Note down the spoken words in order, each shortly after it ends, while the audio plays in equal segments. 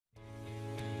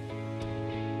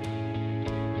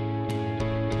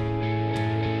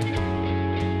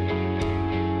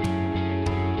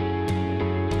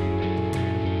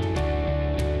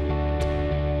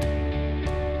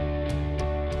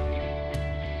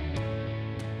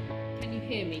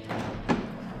hear me?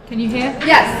 Can you hear?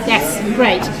 Yes. Yes,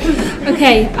 great.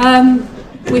 Okay,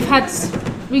 we're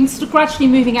sort of gradually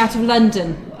moving out of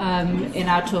London in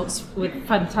our talks, with a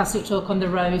fantastic talk on the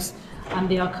Rose and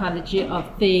the archaeology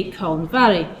of the Colne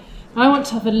Valley. I want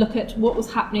to have a look at what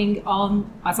was happening on,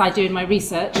 as I do in my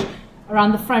research,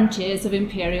 around the frontiers of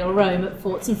imperial Rome at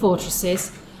forts and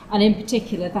fortresses, and in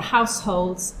particular the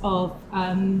households of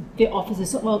the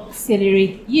officers of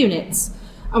auxiliary units.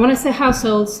 And when I say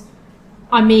households,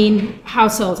 I mean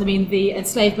the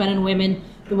enslaved men and women,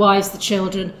 the wives, the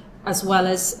children, as well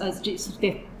as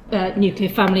the nuclear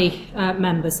family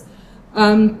members.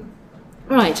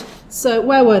 Right, so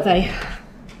where were they?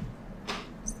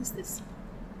 This.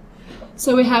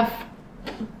 So we have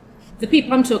the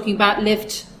people I'm talking about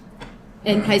lived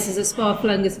in places as far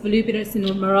flung as Volubilis in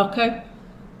Morocco,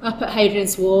 up at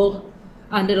Hadrian's Wall,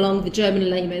 and along the German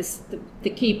lemurs. The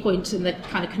key point and the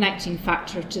kind of connecting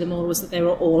factor to them all was that they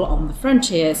were all on the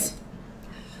frontiers.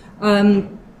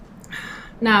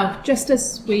 Now, just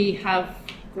as we have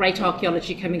great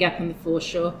archaeology coming up on the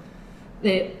foreshore,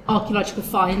 the archaeological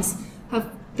finds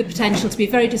have the potential to be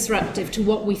very disruptive to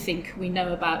what we think we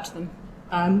know about them.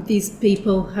 These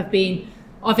people have been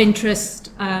of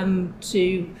interest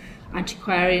to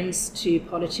antiquarians, to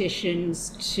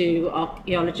politicians, to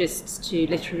archaeologists, to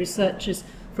literary researchers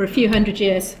for a few hundred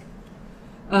years.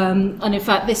 And in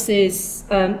fact, this is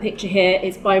picture here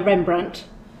is by Rembrandt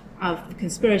of The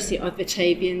Conspiracy of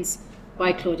Batavians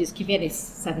by Claudius Civilis,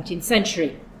 17th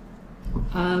century.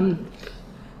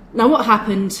 Now what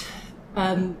happened,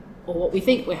 or what we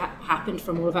think happened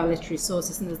from all of our literary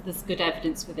sources, and there's good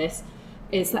evidence for this,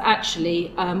 is that actually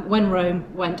when Rome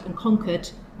went and conquered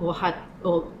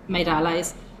or made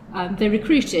allies, they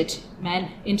recruited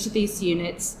men into these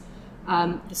units.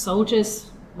 The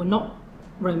soldiers were not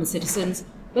Roman citizens,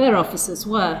 but their officers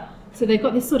were. So they've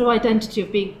got this sort of identity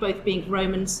of both being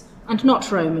Romans and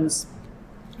not Romans.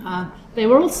 They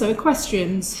were also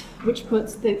equestrians, which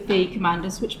puts the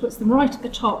commanders, which puts them right at the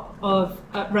top of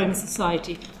Roman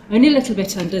society, only a little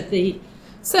bit under the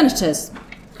senators.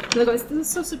 So they've got this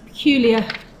sort of peculiar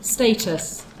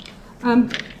status.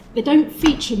 They don't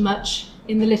feature much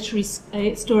in the literary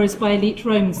stories by elite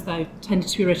Romans, though, tended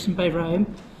to be written by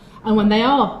Rome. And when they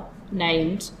are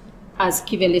named, as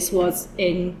Civilis was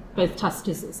in both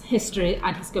Tacitus's history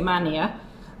and his Germania,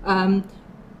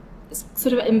 it's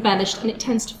sort of embellished, and it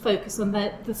tends to focus on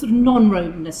the sort of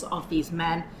non-Romanness of these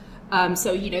men.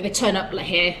 So, you know, they turn up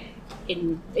here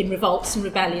in revolts and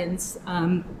rebellions,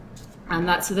 and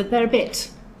that, so that they're a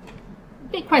bit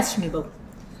questionable.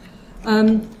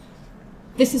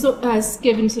 This has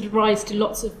given sort of rise to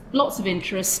lots of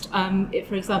interest.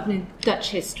 For example, in Dutch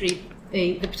history,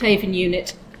 the Batavian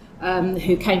unit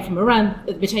who came from around,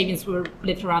 the Batavians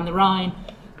lived around the Rhine.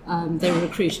 They were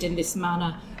recruited in this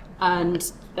manner,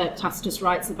 and Tacitus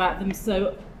writes about them.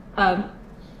 So,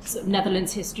 sort of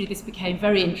Netherlands history, this became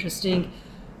very interesting.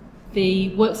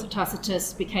 The works of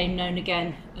Tacitus became known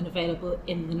again and available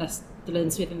in the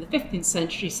Netherlands within the 15th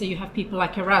century. So you have people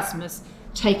like Erasmus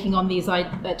taking on the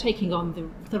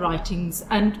writings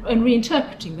and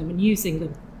reinterpreting them and using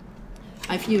them.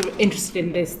 If you're interested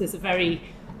in this, there's a very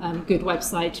good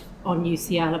website on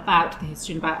UCL about the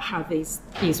history and about how these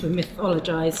were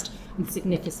mythologized and the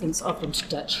significance of them to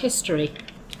Dutch history.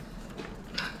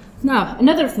 Now,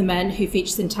 another of the men who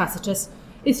features in Tacitus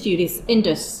is Julius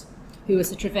Indus, who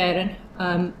was a Treveran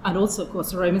and also, of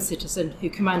course, a Roman citizen who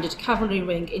commanded a cavalry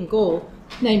wing in Gaul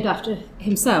named after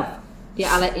himself, the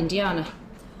Ala Indiana.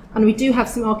 And we do have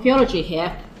some archaeology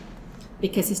here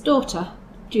because his daughter,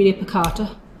 Julia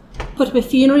Picata, put up a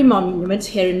funerary monument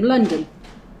here in London.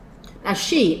 Now,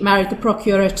 she married the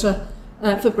procurator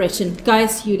for Britain,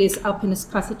 Gaius Julius Alpinus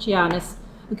Classicianus,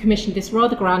 and commissioned this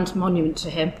rather grand monument to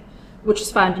him, which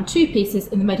was found in two pieces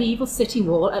in the medieval city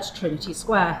wall at Trinity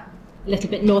Square, a little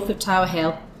bit north of Tower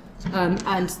Hill,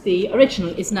 and the original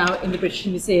is now in the British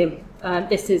Museum.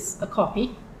 This is a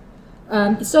copy.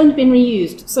 The stone had been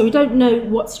reused, so we don't know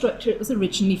what structure it was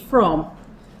originally from.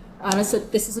 And I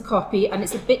said this is a copy, and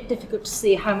it's a bit difficult to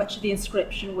see how much of the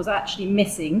inscription was actually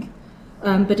missing,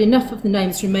 but enough of the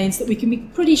names remains that we can be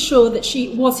pretty sure that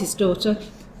she was his daughter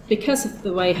because of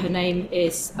the way her name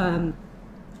is,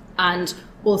 and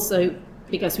also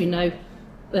because we know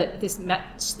that this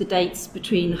matched the dates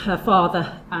between her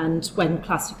father and when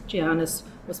Classicianus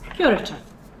was procurator.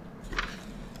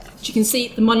 As you can see,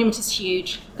 the monument is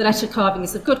huge, the letter carving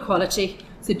is of good quality,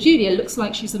 so Julia looks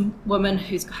like she's a woman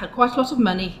who's had quite a lot of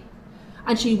money,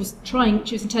 and she was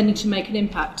intending to make an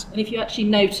impact. And if you actually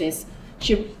notice,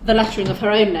 the lettering of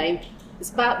her own name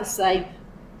is about the same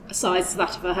size as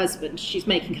that of her husband. She's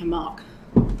making her mark.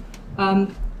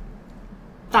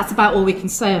 that's about all we can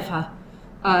say of her.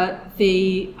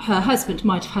 Her husband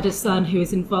might have had a son who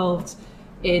was involved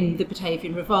in the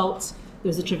Batavian revolt. There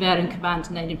was a Treverian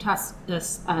commander named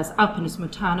Tacitus as Alpinus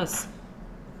Montanus.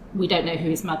 We don't know who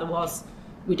his mother was.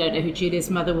 We don't know who Julia's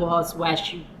mother was, where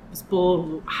she was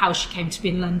born, how she came to be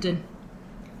in London.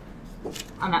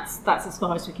 And that's as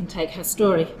far as we can take her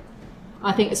story.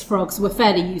 I think as frogs, we're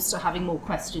fairly used to having more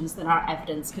questions than our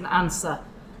evidence can answer.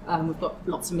 We've got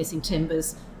lots of missing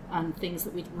timbers and things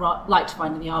that we'd like to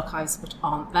find in the archives but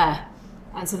aren't there.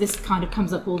 And so this kind of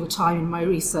comes up all the time in my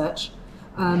research,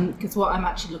 because what I'm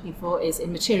actually looking for is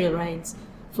in material rains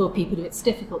for people who it's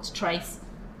difficult to trace.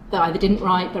 They either didn't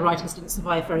write, the writings didn't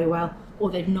survive very well, or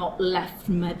they've not left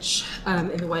much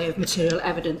in the way of material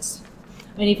evidence.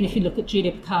 I mean, even if you look at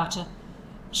Julia Piccata,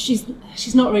 she's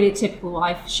not really a typical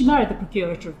wife. She married the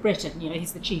Procurator of Britain. You know,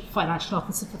 he's the chief financial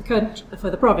officer for the country, for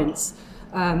the province.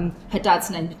 Her dad's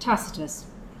named Tacitus.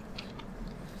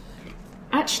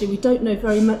 Actually, we don't know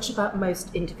very much about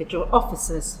most individual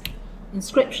officers.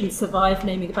 Inscriptions survive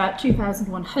naming about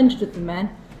 2,100 of the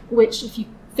men, which, if you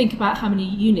think about how many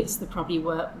units there probably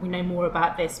were, we know more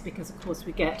about this because, of course,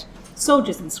 we get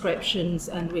soldiers' inscriptions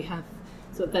and we have,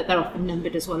 so that they're often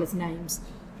numbered as well as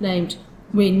named.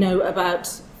 We know about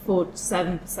 4 to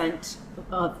 7%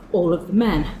 of all of the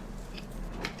men.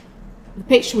 The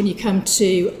picture when you come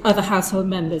to other household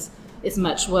members is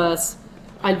much worse.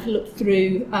 I've looked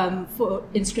through for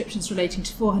inscriptions relating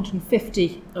to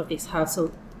 450 of these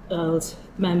household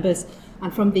members,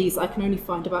 and from these I can only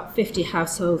find about 50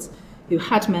 households who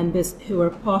had members who were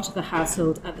part of the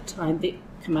household at the time the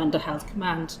commander held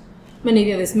command. Many of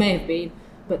the others may have been,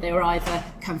 but they were either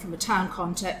come from a town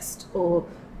context or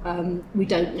we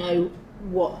don't know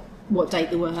what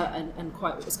date they were and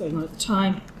quite what was going on at the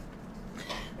time.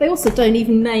 They also don't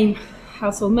even name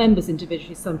household members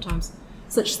individually sometimes,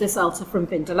 such as this altar from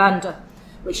Vindolanda,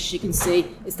 which, as you can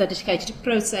see, is dedicated to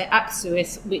Proce ac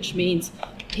suis, which means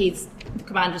the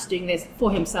commander's doing this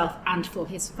for himself and for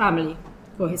his family,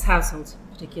 for his household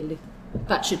particularly.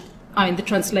 That should, I mean, the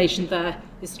translation there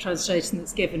is the translation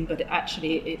that's given, but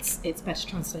it's better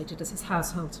translated as his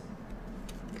household.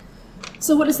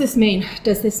 So what does this mean?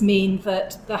 Does this mean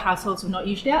that the households were not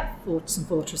usually at forts and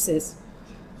fortresses?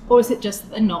 Or is it just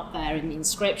that they're not there in the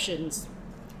inscriptions?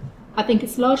 I think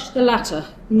it's largely the latter,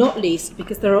 not least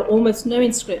because there are almost no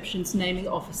inscriptions naming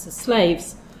officers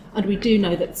slaves, and we do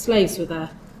know that the slaves were there.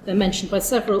 They're mentioned by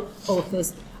several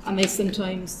authors, and they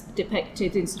sometimes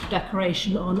depicted in sort of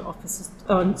decoration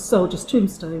on soldiers'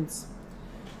 tombstones.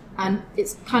 And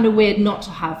it's kind of weird not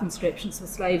to have inscriptions for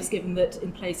slaves, given that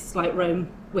in places like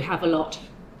Rome we have a lot.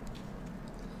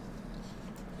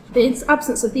 The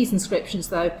absence of these inscriptions,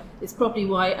 though, is probably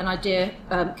why an idea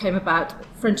came about that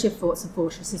frontier forts and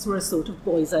fortresses were a sort of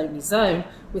boys-only zone,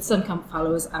 with some camp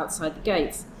followers outside the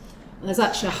gates. And there's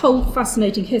actually a whole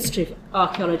fascinating history of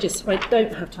archaeologists who I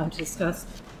don't have time to discuss,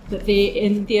 but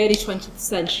in the early 20th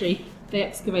century they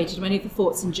excavated many of the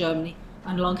forts in Germany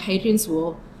and along Hadrian's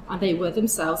Wall, and they were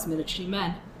themselves military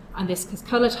men. And this has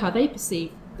coloured how they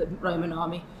perceived the Roman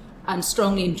army and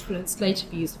strongly influenced later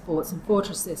views of forts and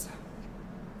fortresses.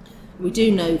 We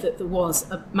do know that there was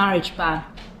a marriage ban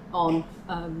on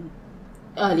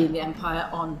early in the empire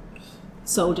on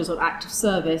soldiers on active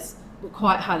service, but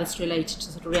quite how this related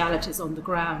to sort of realities on the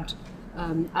ground,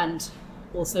 and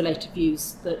also later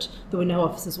views that there were no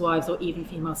officers' wives or even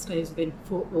female slaves within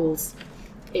fort walls.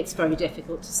 It's very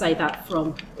difficult to say that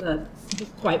from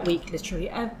quite weak literary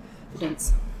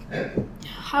evidence.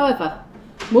 However,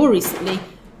 more recently,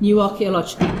 new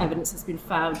archaeological evidence has been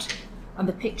found, and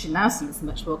the picture now seems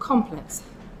much more complex.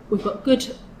 We've got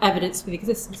good evidence for the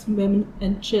existence of women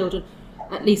and children,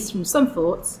 at least from some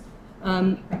forts.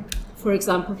 For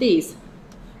example, these.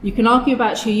 You can argue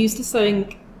about who used a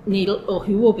sewing needle or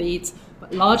who wore beads,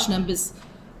 but large numbers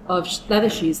of leather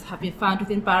shoes have been found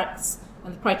within barracks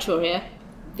and the praetoria,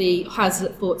 the houses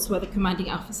at forts where the commanding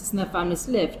officers and their families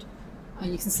lived.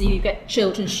 And you can see you get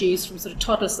children's shoes from sort of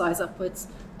toddler size upwards,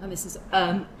 and this is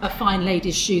a fine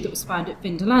lady's shoe that was found at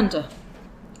Vindolanda.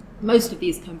 Most of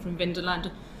these come from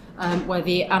Vindolanda, where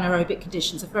the anaerobic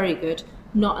conditions are very good,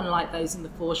 not unlike those in the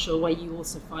foreshore where you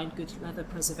also find good leather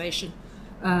preservation.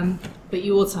 But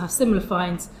you also have similar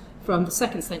finds from the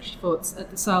 2nd century forts at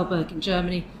the Saalburg in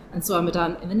Germany and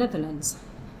Zwammerdam in the Netherlands.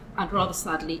 And rather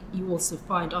sadly, you also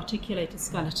find articulated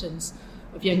skeletons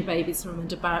of young babies from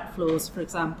under barrack floors, for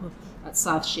example, at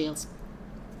South Shields.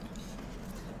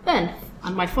 Then,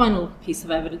 and my final piece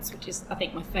of evidence, which is, I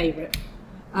think, my favourite,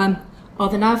 are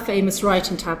the now famous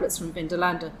writing tablets from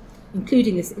Vindolanda,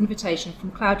 including this invitation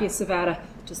from Claudia Severa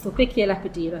to Sulpicia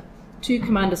Lepidira, 2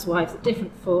 commanders' wives at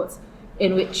different forts,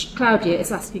 in which Claudia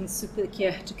is asking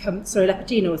Sulpicia to come,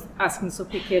 Lepidina was asking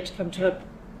Sulpicia to come to her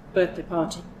birthday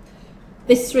party.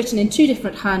 This is written in two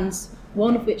different hands,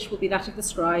 one of which will be that of the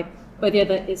scribe, but the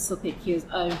other is Sulpicia's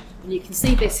own. And you can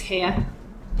see this here.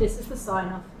 This is the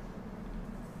sign-off,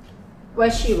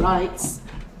 where she writes,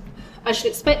 "I should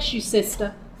expect you,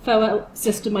 sister, farewell,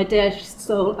 sister, my dear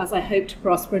soul, as I hope to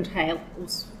prosper and hail," or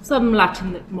some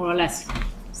Latin that more or less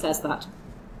says that.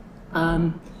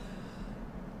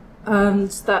 And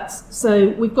that's, so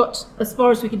we've got, as far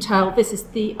as we can tell, this is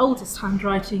the oldest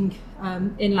handwriting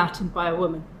in Latin by a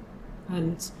woman.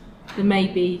 And there may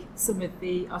be some of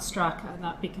the ostraca and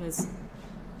that, because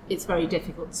it's very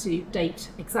difficult to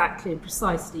date exactly and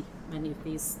precisely many of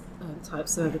these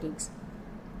types of evidence.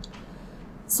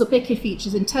 Sulpicia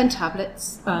features in 10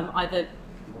 tablets, either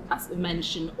as a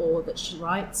mention or that she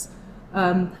writes,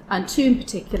 and two in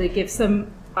particular give some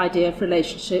idea of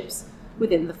relationships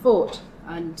within the fort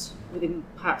and within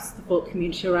perhaps the fort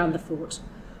community around the fort.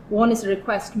 One is a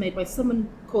request made by someone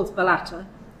called Balata,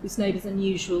 whose name is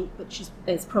unusual, but she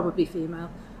is probably female,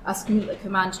 asking the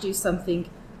command to do something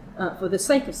for the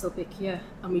sake of Sulpicia,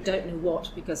 and we don't know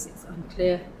what because it's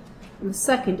unclear. And the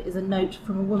second is a note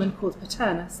from a woman called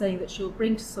Paterna saying that she will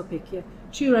bring to Sulpicia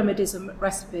 2 remedies and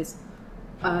recipes,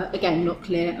 again not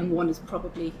clear, and one is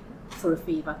probably for a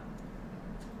fever.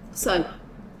 So,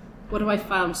 what have I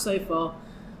found so far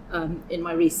in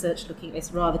my research looking at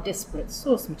this rather disparate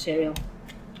source material?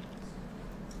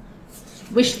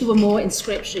 Wish there were more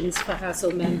inscriptions for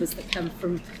household members that come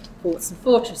from forts and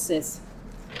fortresses.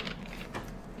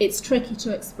 It's tricky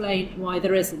to explain why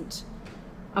there isn't.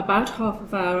 About half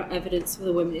of our evidence for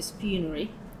the women is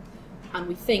funerary, and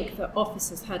we think that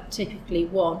officers had typically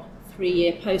 1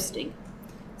 3-year posting.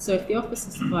 So if the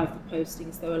officers survived the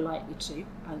postings, they were likely to,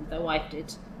 and their wife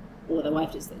did, or their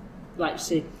wife is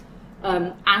likely to,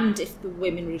 and if the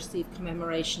women received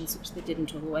commemorations, which they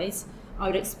didn't always, I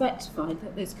would expect to find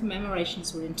that those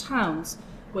commemorations were in towns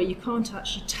where you can't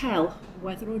actually tell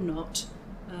whether or not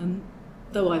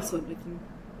the wives went with them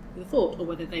to the fort, or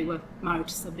whether they were married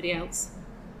to somebody else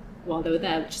while they were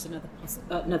there, which is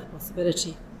another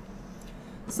possibility.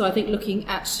 So I think looking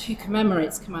at who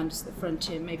commemorates commanders at the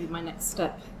frontier may be my next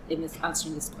step in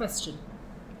answering this question.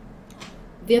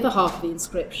 The other half of the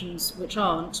inscriptions, which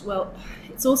aren't, well,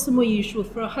 it's also more usual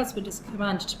for a husband as a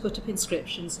commander to put up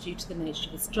inscriptions due to the nature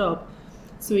of his job.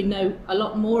 So we know a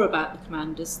lot more about the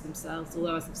commanders themselves,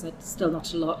 although, as I've said, still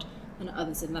not a lot, than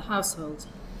others in the household.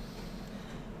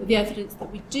 But the evidence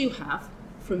that we do have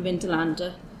from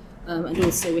Vindolanda, and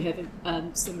also we have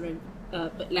similar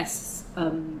but less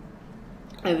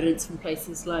evidence from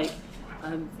places like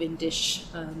Vindish,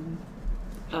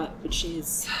 which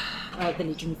is the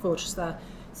legionary fortress there,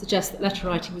 suggests that letter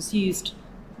writing was used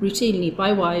routinely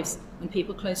by wives and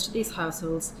people close to these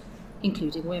households,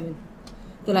 including women.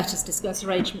 The letters discuss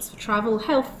arrangements for travel,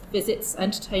 health, visits,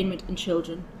 entertainment and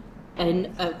children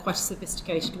in quite a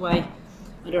sophisticated way,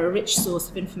 and are a rich source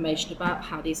of information about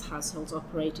how these households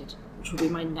operated, which will be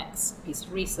my next piece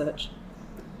of research.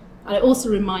 And it also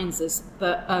reminds us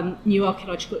that new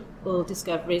archaeological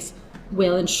discoveries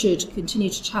will and should continue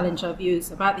to challenge our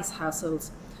views about these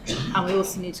households, and we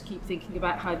also need to keep thinking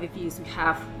about how the views we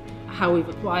have, how we've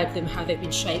acquired them, how they've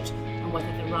been shaped, and whether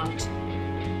they're right.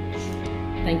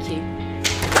 Thank you.